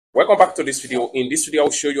Welcome back to this video. In this video,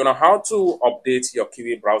 I'll show you on how to update your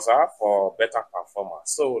Kiwi browser for better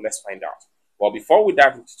performance. So let's find out. Well, before we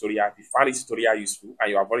dive into the tutorial, if you find this tutorial useful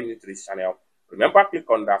and you are very new to this channel, remember click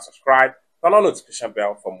on that subscribe, turn on notification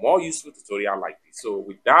bell for more useful tutorial like this. So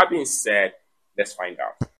with that being said, let's find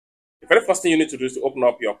out. The very first thing you need to do is to open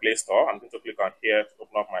up your Play Store. I'm going to click on here to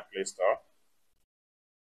open up my Play Store.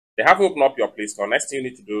 They have to open up your Play Store. Next thing you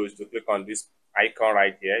need to do is to click on this icon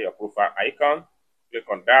right here, your profile icon. Click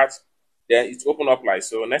on that. Then it's open up like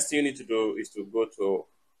so. Next thing you need to do is to go to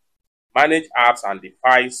manage apps and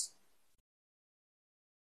device.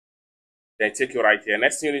 Then take you right here.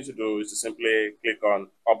 Next thing you need to do is to simply click on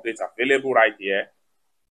update available right here.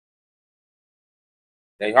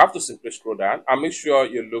 Then you have to simply scroll down and make sure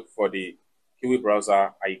you look for the Kiwi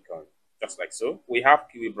browser icon, just like so. We have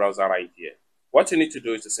Kiwi browser right here. What you need to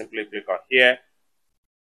do is to simply click on here.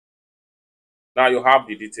 Now you have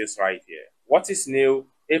the details right here. What is new?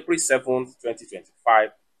 April 7th, 2025.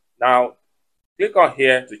 Now, click on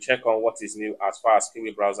here to check on what is new as far as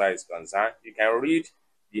Kiwi browser is concerned. You can read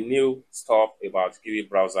the new stuff about Kiwi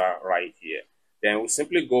browser right here. Then we'll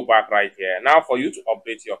simply go back right here. Now, for you to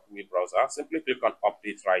update your Kiwi browser, simply click on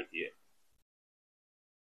update right here.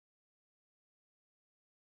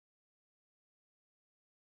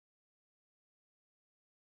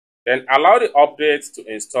 Then allow the update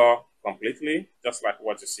to install completely, just like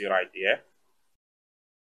what you see right here.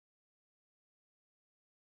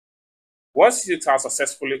 Once it has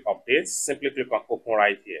successfully updated, simply click on open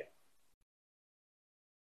right here.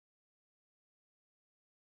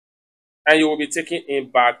 And you will be taken in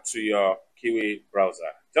back to your Kiwi browser,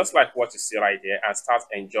 just like what you see right here, and start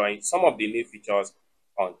enjoying some of the new features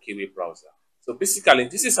on Kiwi browser. So basically,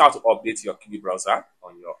 this is how to update your Kiwi browser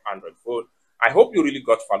on your Android phone. I hope you really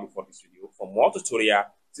got value for this video. For more tutorial,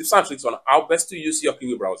 tips and tricks on how best to use your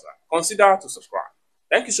Kiwi browser, consider to subscribe.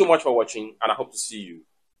 Thank you so much for watching, and I hope to see you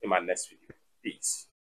in my next video. Peace.